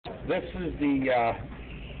This is the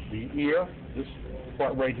ear, this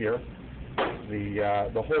part right here,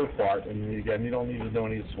 the whole part, and again, you don't need to know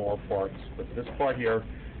any of the smaller parts, but this part here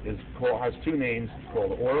has two names. It's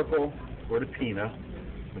called the auricle or the pinna.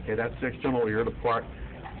 Okay, that's the external ear, the part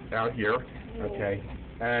out here. Okay,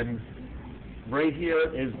 and right here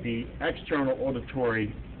is the external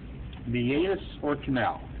auditory meatus or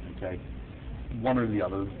canal. Okay, one or the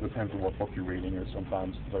other, depends on what book you're reading, or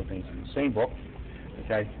sometimes other things in the same book.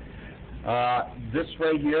 Okay, this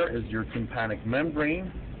right here is your tympanic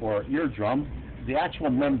membrane or eardrum. The actual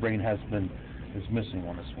membrane is missing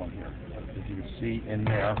on this one here. As you can see in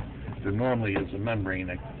there normally is a membrane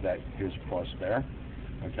that goes across there.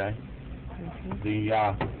 Okay,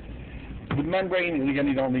 the membrane, and again,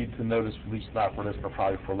 you don't need to notice, at least not for this, but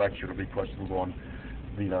probably for lecture, there'll be questions on,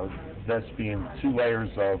 this being two layers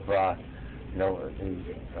of,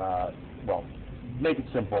 well, make it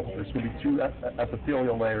simple. There's going to be two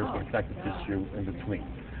epithelial layers with connective tissue in between.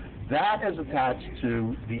 That is attached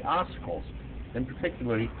to the ossicles. In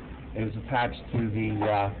particular, it is attached to the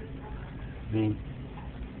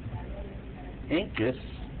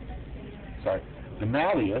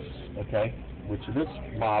malleus, okay, which in this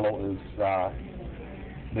model is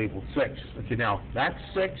labeled 6. Okay, now that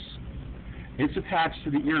 6, it's attached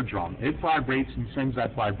to the eardrum. It vibrates and sends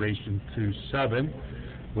that vibration to 7,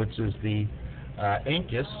 which is the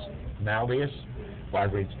incus. Malleus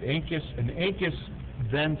vibrates the incus, and the incus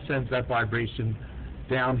then sends that vibration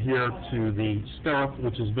down here to the stirrup,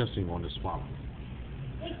 which is missing on this model.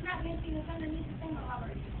 It's not missing, it's underneath the thing,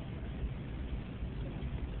 Robert.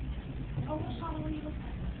 Oh, which model were you looking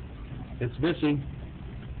at? It's missing.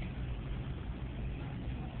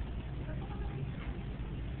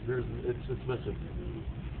 It's missing.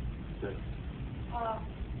 Okay.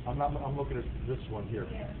 I'm looking at this one here.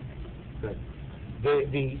 Yeah. Okay.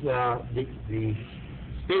 The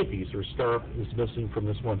stapes or stirrup is missing from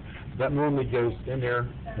this one. That normally goes in there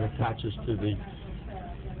and attaches to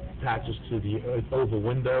the oval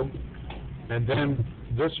window, and then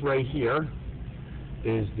this right here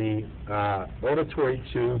is the auditory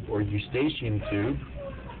tube or eustachian tube.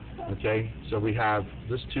 Okay, so we have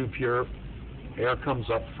this tube here. Air comes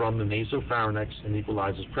up from the nasopharynx and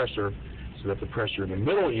equalizes pressure, so that the pressure in the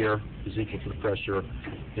middle ear is equal to the pressure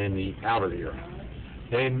in the outer ear.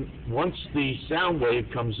 Then once the sound wave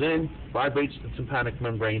comes in, vibrates the tympanic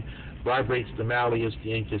membrane, vibrates the malleus,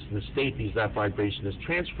 the incus, and the stapes, that vibration is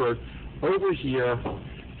transferred over here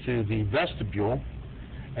to the vestibule,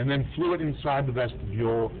 and then fluid inside the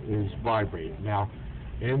vestibule is vibrating. Now,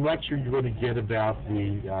 in lecture, you're going to get about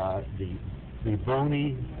the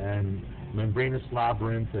bony and membranous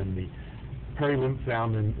labyrinth and the perilymph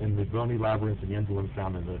found in the bony labyrinth and the endolymph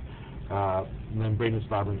found in the membranous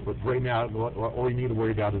labyrinth. But right now, all you need to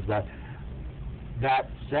worry about is that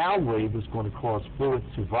sound wave is going to cause fluid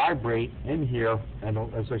to vibrate in here, and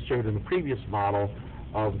as I showed in the previous model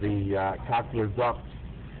of the cochlear duct,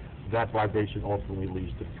 that vibration ultimately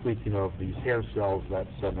leads to the tweaking of these hair cells that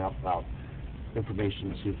send out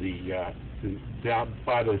information to down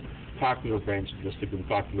by the cochlear branch, just to the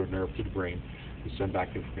cochlear nerve to the brain, to send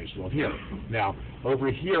back information on here. Now, over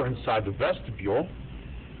here inside the vestibule,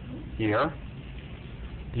 here,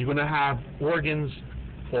 you're going to have organs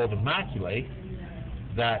called the maculae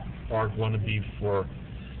that are going to be for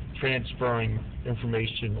transferring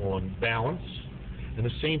information on balance. And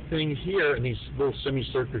the same thing here in these little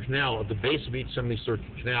semicircular canal. At the base of each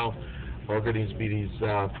semicircular canal are going to be these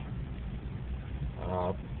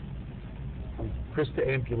crista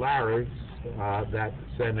ambularis that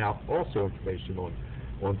send out also information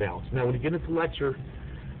on balance. Now, when you get into lecture,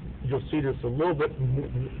 you'll see this a little bit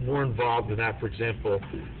more involved in that. For example,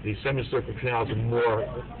 the semicircular canals are more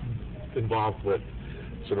involved with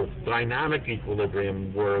sort of dynamic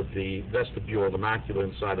equilibrium, where the vestibule, the macula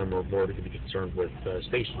inside them, are more to be concerned with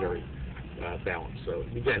stationary balance. So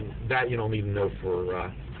again, that you don't need to know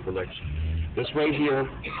for lecture. This right here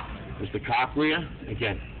is the cochlea.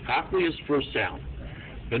 Again, cochlea is for sound.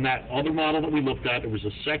 In that other model that we looked at, there was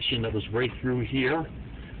a section that was right through here.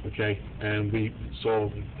 Okay, and we saw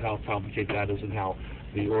how complicated that is and how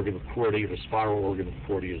the organ of Corti, the spiral organ of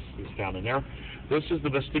Corti, is found in there. This is the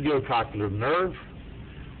vestibulocochlear nerve,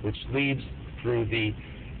 which leads through the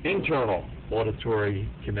internal auditory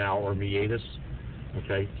canal or meatus,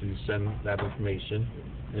 okay, to send that information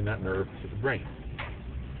in that nerve to the brain.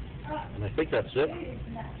 And I think that's it.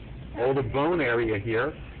 All the bone area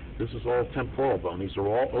here, this is all temporal bone. These are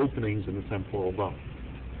all openings in the temporal bone.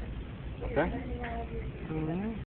 Okay?